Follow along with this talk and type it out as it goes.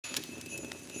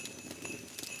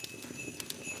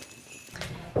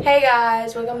Hey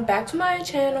guys, welcome back to my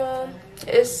channel.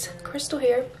 It's Crystal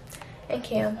here and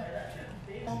Cam.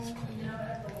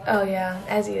 Oh yeah,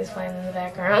 as he is playing in the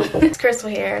background. It's Crystal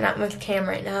here, not with Cam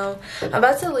right now. I'm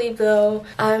about to leave though.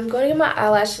 I'm going to get my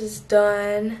eyelashes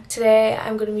done. Today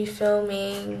I'm going to be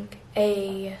filming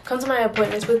come to my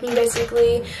appointments with me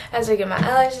basically as I get my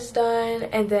eyelashes done,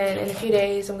 and then in a few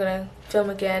days I'm gonna film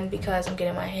again because I'm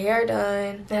getting my hair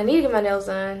done and I need to get my nails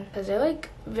done because they're like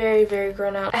very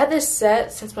grown out. I had this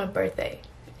set since my birthday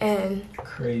and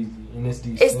crazy, and it's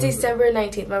December. It's December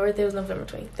 19th. My birthday was November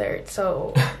 23rd,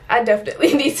 so I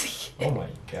definitely need to get oh my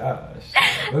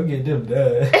gosh, go get them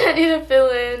done. I need to fill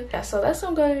in. Yeah, so that's what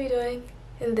I'm going to be doing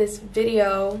in this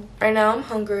video. Right now I'm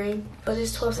hungry, but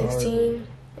it's 12:16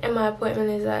 and my appointment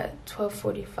is at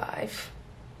 12:45.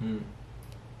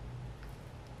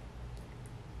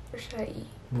 Where should I eat?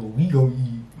 Well, we go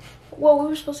eat. Well, we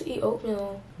were supposed to eat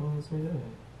oatmeal. Well, let's make that.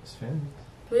 It's family.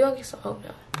 We gonna get some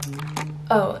oatmeal.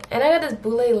 Oh, and I got this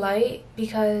Boule light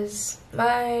because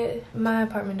my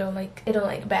apartment don't like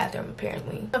the bathroom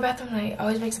apparently. My bathroom light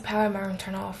always makes the power in my room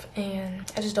turn off,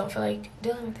 and I just don't feel like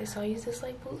dealing with this. So I use this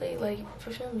like Boule light for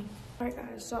filming. Alright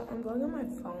guys, so I'm vlogging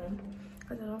my phone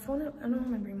because I don't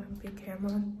want to bring my big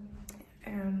camera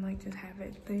and like just have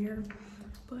it there.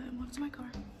 But I'm going to my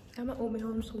car. I have my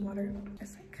oatmeal and some water.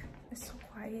 It's so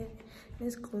quiet and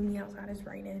it's gloomy outside. It's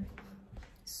raining.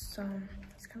 So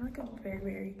it's kind of like a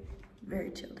very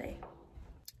chill day.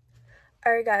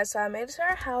 Alright guys, so I made it to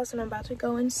our house and I'm about to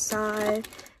go inside,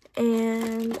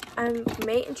 and I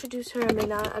may introduce her, I may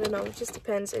not, I don't know, it just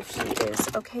depends if she is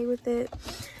okay with it.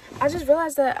 I just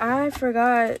realized that I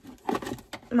forgot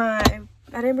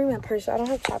I didn't bring my purse, so I don't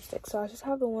have chapstick, so I just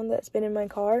have the one that's been in my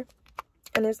car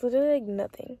and it's literally like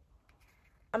nothing.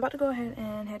 I'm about to go ahead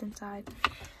and head inside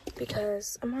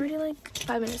because I'm already like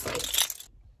 5 minutes late.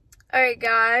 Alright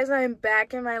guys, I'm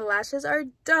back and my lashes are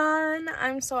done.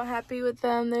 I'm so happy with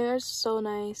them. They are so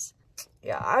nice.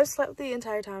 Yeah, I slept the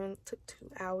entire time. It took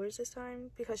 2 hours this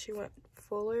time because she went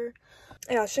fuller.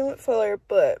 Yeah, she went fuller,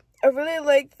 but I really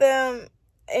like them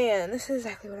and this is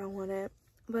exactly what I wanted.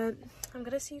 But I'm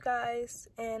gonna see you guys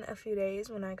in a few days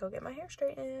when I go get my hair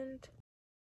straightened.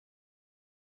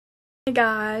 Hey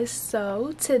guys,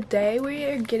 so today we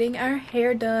are getting our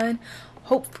hair done,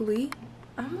 hopefully.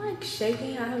 I'm like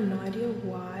shaking, I have no idea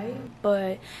why,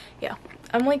 but yeah,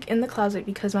 I'm like in the closet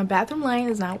because my bathroom light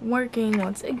is not working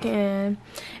once again,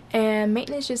 and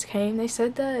maintenance just came. They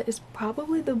said that it's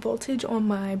probably the voltage on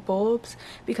my bulbs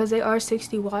because they are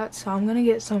 60 watts, so I'm gonna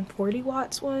get some 40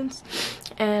 watts ones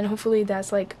and hopefully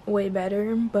that's like way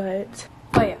better. But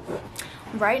yeah,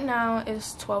 right now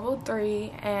it's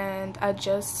 12:03 and I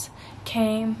just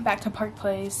came back to Park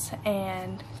Place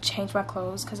and changed my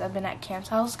clothes because I've been at Cam's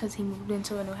house because he moved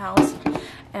into a new house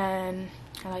and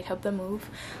I like helped them move.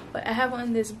 But I have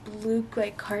on this blue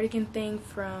like cardigan thing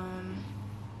from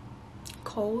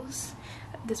Kohl's,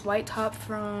 this white top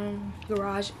from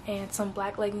Garage, and some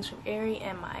black leggings from Aerie,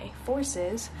 and my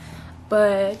Forces.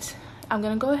 But I'm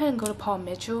gonna go ahead and go to Paul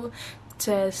Mitchell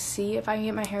to see if I can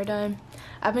get my hair done.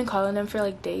 I've been calling them for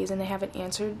like days and they haven't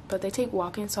answered, but they take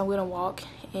walk-ins, so I'm gonna walk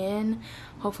in.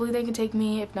 Hopefully they can take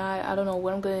me. If not, I don't know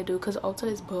what I'm gonna do because Ulta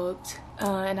is booked,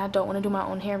 and I don't want to do my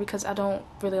own hair because I don't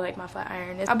really like my flat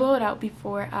iron. I blow it out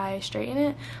before I straighten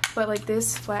it, but like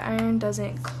this flat iron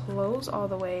doesn't close all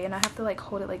the way and I have to like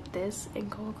hold it like this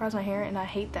and go across my hair, and I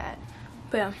hate that.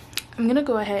 But yeah, I'm gonna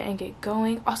go ahead and get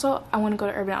going. Also, I want to go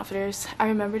to Urban Outfitters. I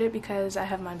remembered it because I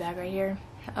have my bag right here.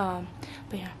 But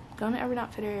yeah, going to Urban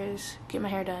Outfitters, get my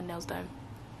hair done, nails done.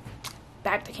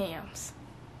 Back to Cam's.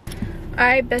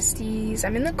 Alright besties,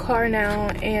 I'm in the car now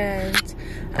and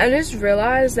I just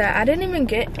realized that I didn't even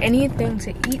get anything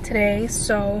to eat today,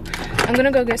 so I'm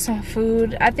gonna go get some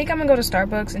food. I think I'm gonna go to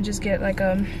Starbucks and just get like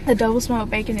a double smoked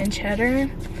bacon and cheddar.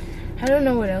 I don't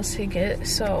know what else to get,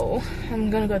 so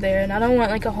I'm gonna go there, and I don't want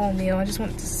like a whole meal, I just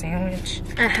want the sandwich.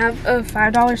 I have a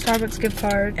 $5 Starbucks gift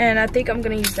card and I think I'm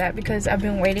gonna use that because I've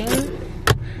been waiting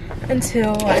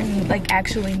until I like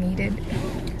actually needed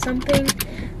something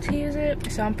to use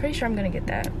it, so I'm pretty sure I'm gonna get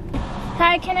that.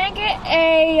 Hi, can I get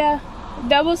a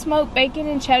double smoked bacon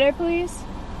and cheddar please?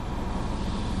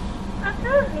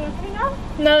 Absolutely. Anything else?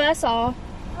 No, that's all.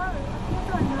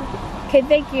 Okay,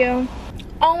 thank you.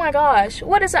 Oh my gosh,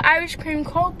 what is an Irish cream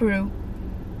cold brew?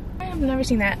 I have never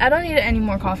seen that. I don't need any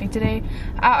more coffee today.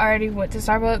 I already went to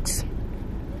Starbucks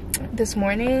this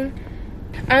morning.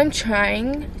 I'm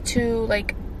trying to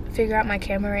like figure out my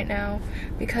camera right now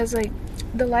because like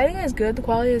the lighting is good, the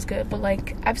quality is good, but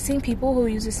like I've seen people who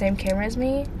use the same camera as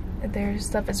me, their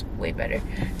stuff is way better.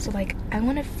 So like I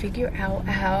want to figure out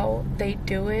how they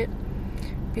do it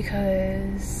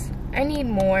because I need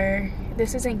more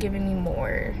this isn't giving me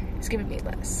more, it's giving me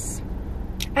less.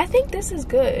 I think this is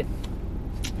good.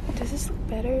 Does this look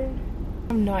better?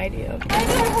 I have no idea. Hi,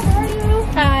 how are you?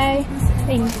 Hi.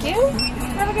 Thank you.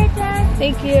 Have a great day.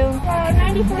 Thank you.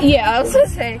 94. Yeah, I was gonna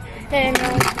say. And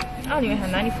I don't even have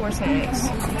 94 cents.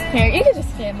 Here, you can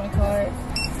just scan my card.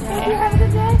 Thank you. Have a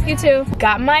good day. You too.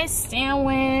 Got my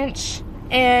sandwich,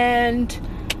 and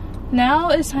now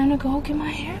it's time to go get my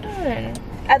hair done.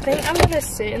 I think I'm gonna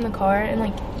sit in the car and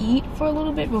like eat for a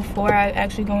little bit before I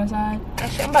actually go inside.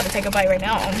 Actually, I'm about to take a bite right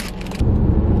now.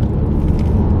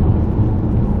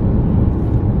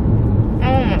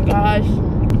 Oh my gosh.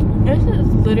 This is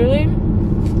literally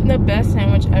the best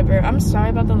sandwich ever. I'm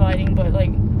sorry about the lighting, but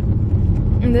like,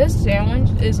 this sandwich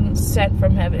is sent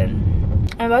from heaven.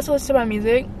 I'm about to listen to my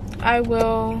music. I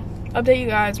will update you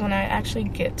guys when I actually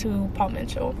get to Paul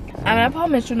Mitchell. I'm at Paul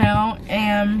Mitchell now,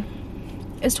 and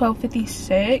it's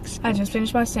 12:56. I just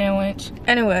finished my sandwich.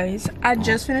 Anyways, I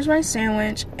just finished my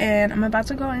sandwich, and I'm about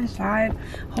to go inside.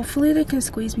 Hopefully they can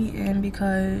squeeze me in,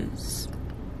 because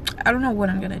I don't know what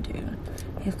I'm gonna do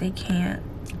if they can't.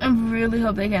 I really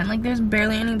hope they can. Like, there's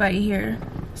barely anybody here,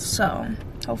 so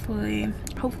hopefully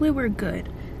we're good.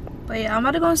 But yeah, I'm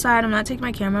about to go inside. I'm not taking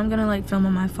my camera. I'm gonna like film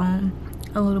on my phone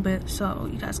a little bit so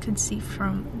you guys can see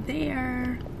from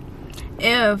there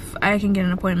if I can get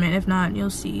an appointment. If not, you'll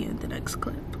see in the next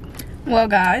clip. Well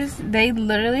guys, they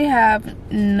literally have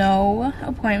no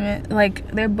appointment.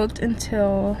 Like, they're booked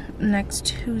until next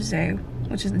Tuesday,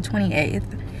 which is the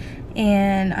 28th,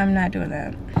 and I'm not doing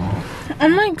that.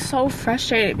 I'm like so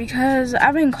frustrated because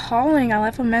I've been calling. I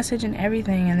left a message and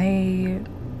everything, and they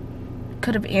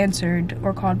could have answered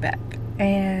or called back,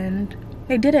 and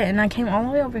they didn't. And I came all the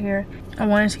way over here. I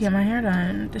wanted to get my hair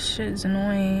done. This shit is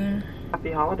annoying.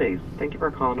 Happy holidays. Thank you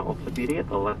for calling Ulta Beauty at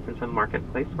the Lexington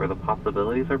Marketplace, where the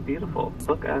possibilities are beautiful.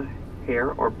 Book a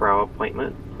hair or brow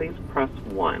appointment. Please press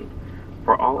 1.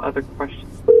 For all other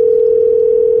questions.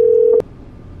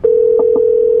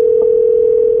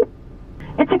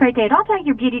 It's a great day at Ulta,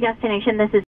 your beauty destination.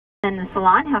 This is in the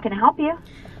salon. How can I help you?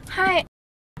 Hi.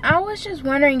 I was just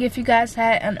wondering if you guys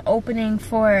had an opening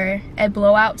for a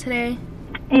blowout today.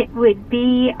 It would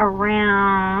be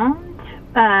around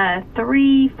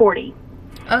 3:40.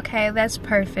 Okay, that's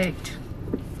perfect.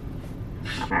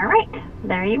 All right,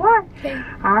 there you are. Okay.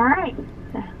 All right.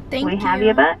 Thank you. We have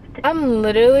you booked. I'm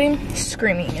literally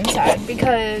screaming inside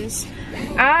because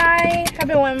I have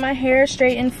been wanting my hair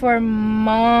straightened for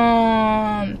months.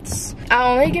 I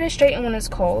only get it straightened when it's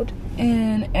cold.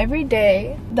 And every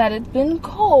day that it's been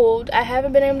cold, I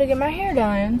haven't been able to get my hair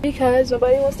done because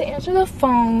nobody wants to answer the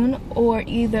phone, or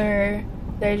either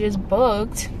they're just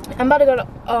booked. I'm about to go to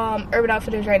Urban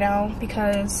Outfitters right now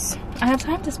because I have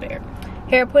time to spare.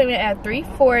 Hair appointment at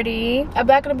 3:40. I'm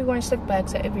not gonna be wearing slick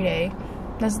backs every day.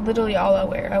 That's literally all I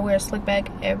wear. I wear a slick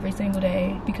back every single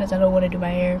day because I don't want to do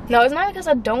my hair. No, it's not because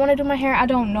I don't want to do my hair. I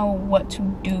don't know what to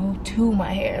do to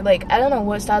my hair. Like, I don't know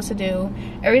what styles to do.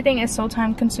 Everything is so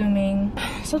time consuming.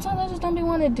 Sometimes I just don't be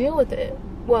wanting to deal with it.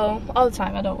 Well, all the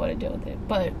time I don't want to deal with it.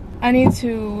 But I need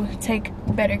to take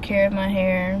better care of my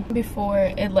hair before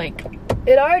it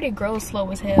already grows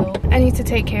slow as hell. I need to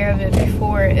take care of it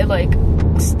before it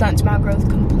stunts my growth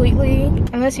completely.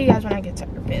 And let's see you guys when I get to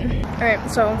Urban. All right,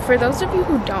 so for those of you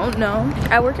who don't know,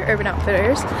 I work at Urban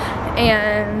Outfitters,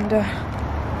 and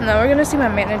now we're gonna see my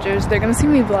managers. They're gonna see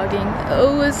me vlogging.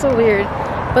 Oh, it's so weird.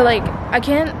 But like, I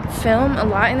can't film a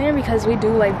lot in there because we do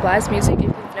like blast music if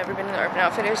you've never been to the Urban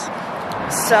Outfitters.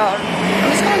 So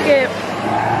I'm just gonna get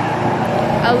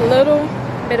a little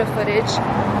bit of footage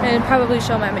and probably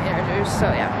show my managers. So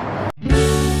yeah.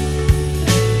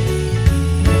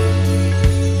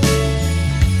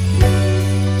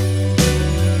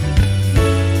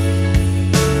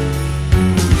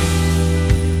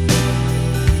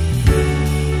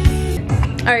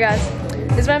 Alright guys,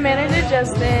 this is my manager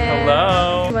Justin.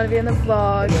 Hello. You want to be in the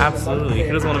vlog? Absolutely.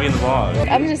 Who doesn't want to be in the vlog?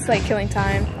 I'm just like killing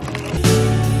time.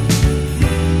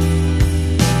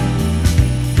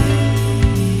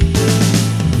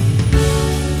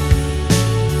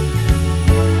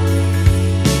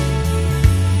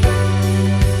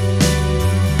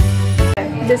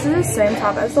 This is the same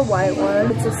top as the white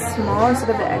one. It's a small instead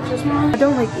of the extra small. I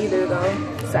don't like either though,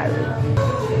 sadly.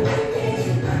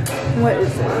 What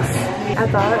is this? I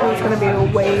thought it was gonna be a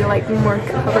way more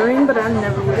covering, but I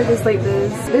never would. It's like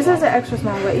this. This is an extra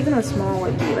small, but even a small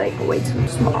would be like way too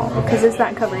small because it's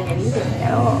not covering anything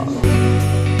at all.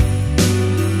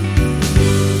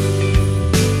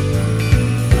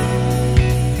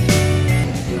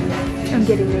 I'm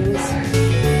getting these.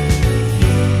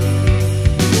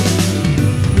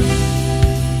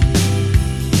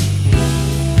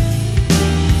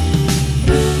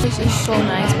 This is so so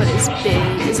nice, but it's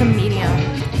big. It's a medium.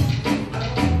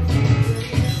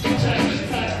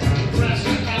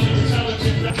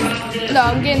 No,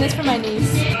 I'm getting this for my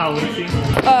niece. How old is she?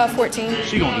 14.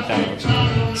 She gonna eat that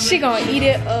up. She gonna eat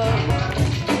it up.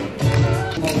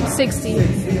 60.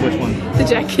 Which one? The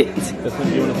jacket. This one,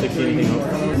 do you want to 60 anything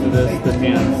else? So this, the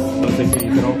pants, 60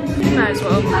 you all? Might as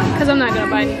well, because I'm not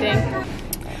gonna buy anything.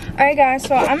 Alright guys,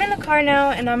 so I'm in the car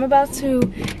now and I'm about to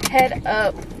head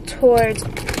up towards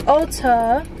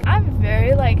Ulta. I'm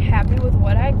very like happy with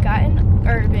what I got in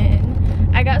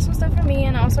Urban. I got some stuff for me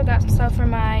and I also got some stuff for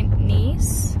my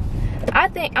niece. I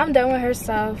think I'm done with her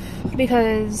stuff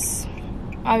because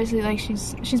obviously like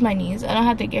she's my niece. I don't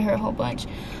have to get her a whole bunch.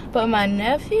 But my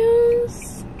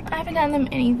nephews, I haven't gotten them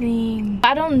anything.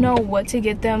 I don't know what to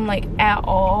get them like at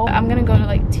all. I'm gonna go to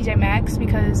like TJ Maxx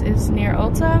because it's near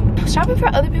Ulta. Shopping for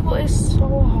other people is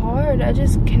so hard. I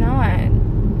just cannot.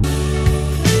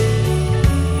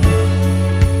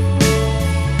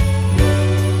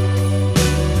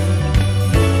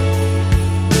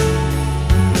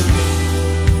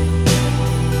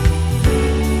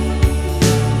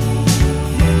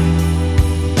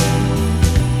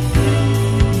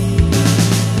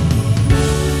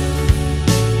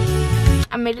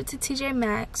 I made it to TJ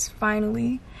Maxx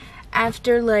finally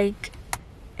after like,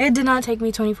 it did not take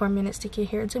me 24 minutes to get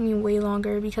here. It took me way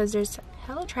longer because there's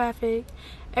hella traffic.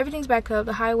 Everything's backed up.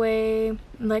 The highway,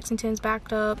 Lexington's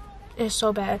backed up. It's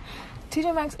so bad.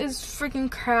 TJ Maxx is freaking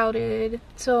crowded.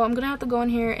 So I'm gonna have to go in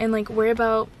here and like worry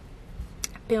about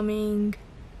filming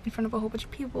in front of a whole bunch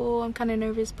of people. I'm kind of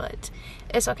nervous, but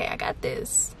it's okay. I got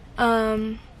this.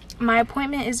 My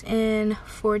appointment is in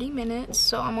 40 minutes,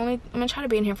 so I'm gonna try to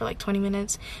be in here for like 20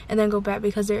 minutes and then go back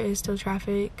because there is still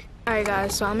traffic. Alright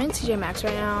guys, so I'm in TJ Maxx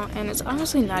right now and it's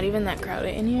honestly not even that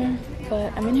crowded in here,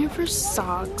 but I'm in here for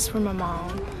socks for my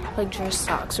mom, like dress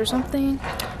socks or something.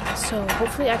 So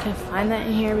hopefully I can find that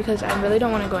in here because I really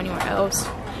don't want to go anywhere else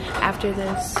after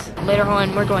this. Later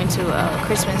on we're going to a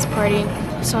Christmas party,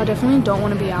 so I definitely don't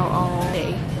want to be out all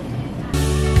day.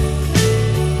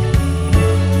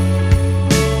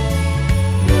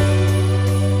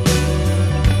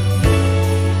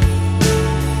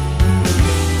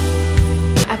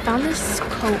 I found this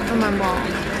coat for my mom,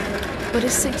 but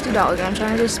it's $60 and I'm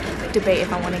trying to just debate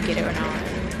if I want to get it or not.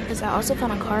 Because I also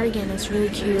found a cardigan that's really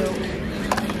cute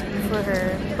for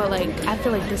her, but like I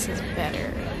feel like this is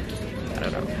better. I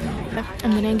don't know.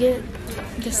 I'm gonna get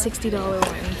the $60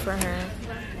 one for her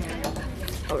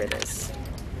over this.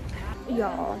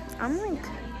 Y'all, I'm like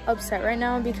upset right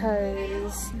now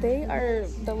because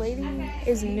the lady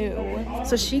is new,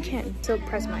 so she can't silk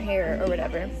press my hair or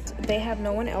whatever. They have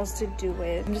no one else to do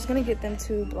it. I'm just gonna get them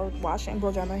to wash and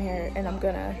blow dry my hair and I'm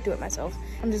gonna do it myself.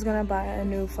 I'm just gonna buy a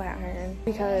new flat iron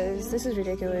because this is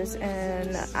ridiculous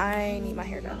and I need my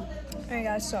hair done. Alright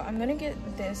guys, so I'm gonna get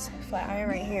this flat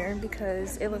iron right here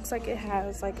because it looks like it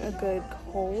has like a good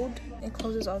hold. It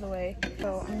closes all the way.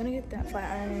 So I'm gonna get that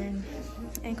flat iron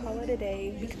and call it a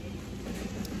day.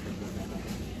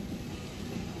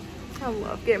 I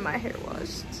love getting my hair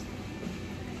washed.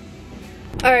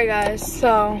 Alright guys,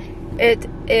 so it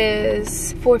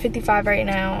is 4:55 right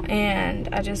now and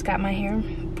I just got my hair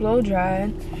blow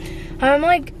dried. I'm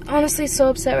like honestly so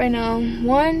upset right now.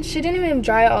 One, she didn't even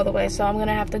dry it all the way, so I'm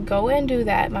gonna have to go and do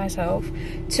that myself.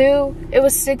 Two, it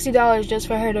was $60 just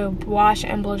for her to wash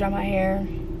and blow dry my hair.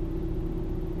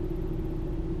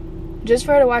 Just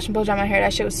for her to wash and blow dry my hair,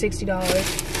 that shit was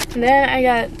 $60. And then I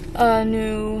got a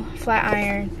new flat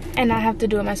iron and I have to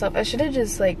do it myself. I should have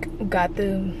just like got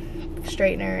the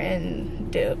straightener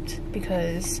and dipped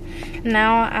because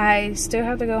now I still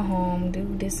have to go home, do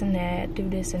this and that, do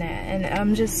this and that, and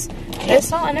I'm just, it's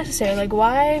so unnecessary. Like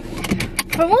why,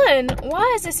 for one,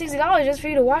 why is it $60 just for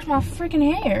you to wash my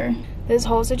freaking hair? This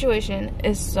whole situation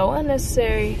is so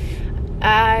unnecessary.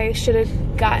 I should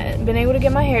have been able to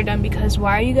get my hair done because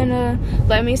why are you gonna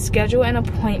let me schedule an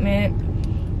appointment?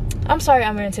 I'm sorry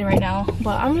I'm ranting right now,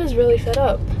 but I'm just really fed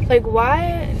up. Like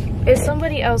why is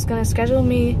somebody else gonna schedule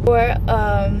me for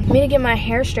me to get my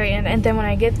hair straightened and then when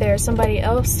I get there somebody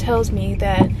else tells me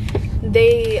that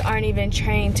they aren't even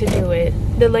trained to do it?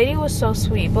 The lady was so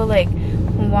sweet, but like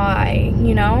why,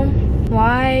 you know?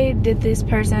 Why did this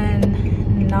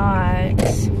person not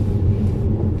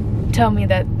tell me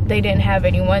that they didn't have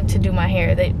anyone to do my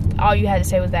hair? All you had to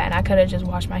say was that, and I could have just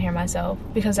washed my hair myself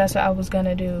because that's what I was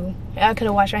gonna do. I could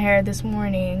have washed my hair this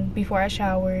morning before I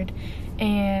showered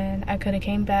and I could have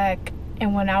came back,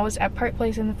 and when I was at Park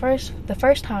Place in the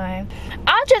first time,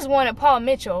 I just wanted Paul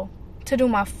Mitchell to do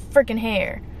my freaking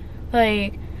hair.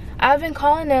 Like I've been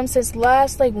calling them since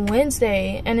last like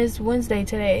Wednesday, and it's Wednesday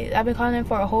today. I've been calling them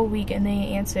for a whole week and they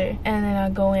ain't answer. And then I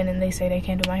go in and they say they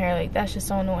can't do my hair. Like, that's just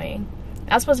so annoying.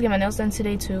 I was supposed to get my nails done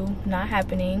today too. Not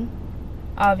happening.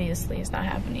 Obviously it's not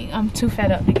happening. I'm too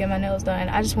fed up to get my nails done.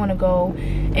 I just want to go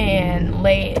and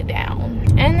lay it down.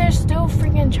 And there's still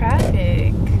freaking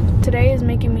traffic. Today is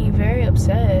making me very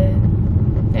upset.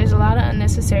 There's a lot of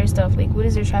unnecessary stuff. Like, what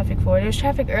is there traffic for? There's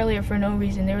traffic earlier for no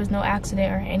reason. There was no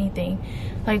accident or anything.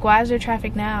 Like, why is there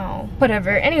traffic now?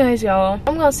 Whatever. Anyways, y'all,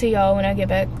 I'm gonna see y'all when I get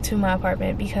back to my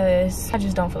apartment because I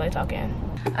just don't feel like talking.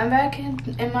 I'm back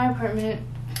in my apartment.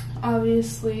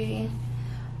 Obviously,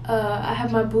 I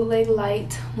have my bootleg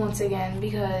light once again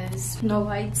because no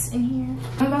lights in here.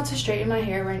 I'm about to straighten my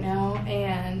hair right now,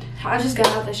 and I just got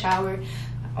out the shower.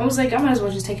 I was like, I might as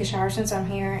well just take a shower since I'm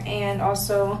here, and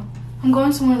also I'm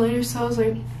going somewhere later, so I was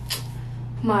like,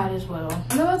 might as well.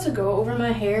 I'm about to go over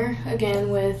my hair again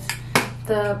with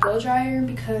the blow dryer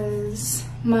because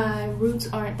my roots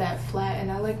aren't that flat,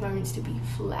 and I like my roots to be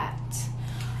flat.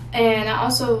 And I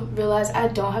also realized I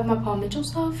don't have my Paul Mitchell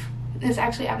stuff. It's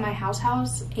actually at my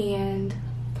house, and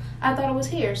I thought it was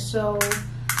here, so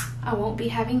I won't be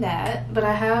having that. But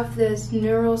I have this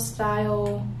Neuro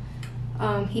Style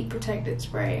heat protected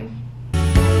spray.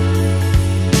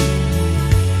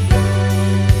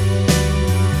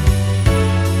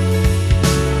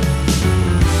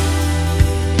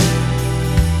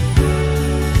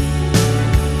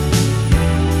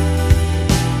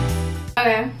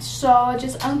 Okay, so I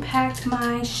just unpacked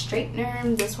my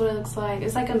straightener. That's what it looks like.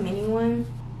 It's like a mini one.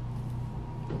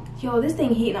 Yo, this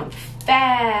thing heating up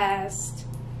fast.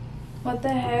 What the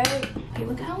heck? Hey,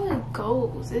 look how it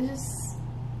goes. It just,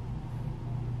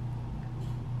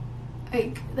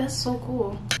 like, that's so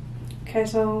cool. Okay,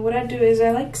 so what I do is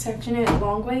I like section it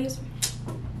long ways.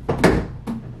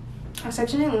 I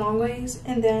section it long ways,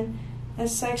 and then I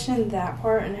section that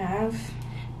part in half.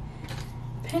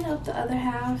 Pin up the other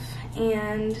half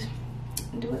and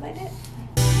do it like that.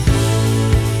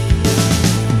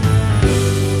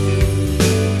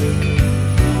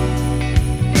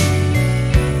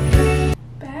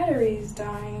 Battery's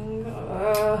dying.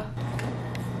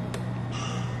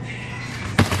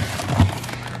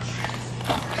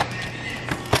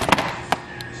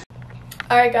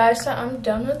 Alright guys, so I'm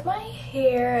done with my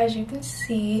hair. As you can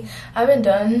see, I've been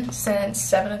done since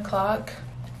 7 o'clock.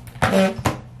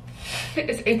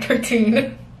 It's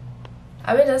 8:13.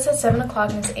 I've been done since 7 o'clock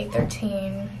and it's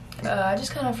 8:13. I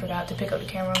just kind of forgot to pick up the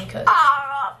camera because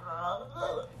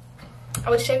I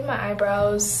was shaving my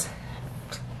eyebrows,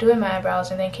 doing my eyebrows,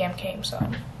 and then Cam came, so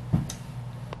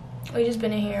we just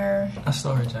been in here. I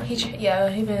saw her jacket. Yeah,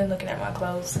 he been looking at my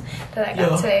clothes that I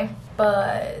got today.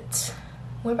 But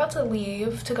we're about to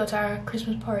leave to go to our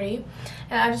Christmas party,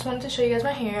 and I just wanted to show you guys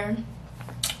my hair,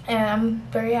 and I'm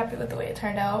very happy with the way it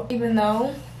turned out, even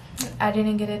though I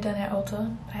didn't get it done at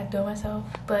Ulta. I had to do it myself,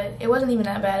 but it wasn't even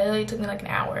that bad. It only took me like an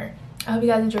hour. I hope you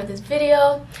guys enjoyed this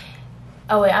video.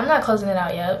 Oh wait, I'm not closing it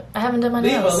out yet. I haven't done my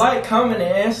nails. Leave a like, comment,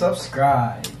 and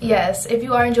subscribe. Yes, if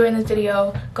you are enjoying this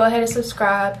video, go ahead and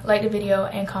subscribe, like the video,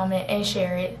 and comment and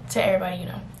share it to everybody you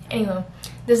know. Anyway,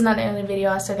 this is not the end of the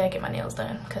video. I still gotta get my nails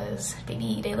done because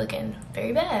baby, they looking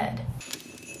very bad.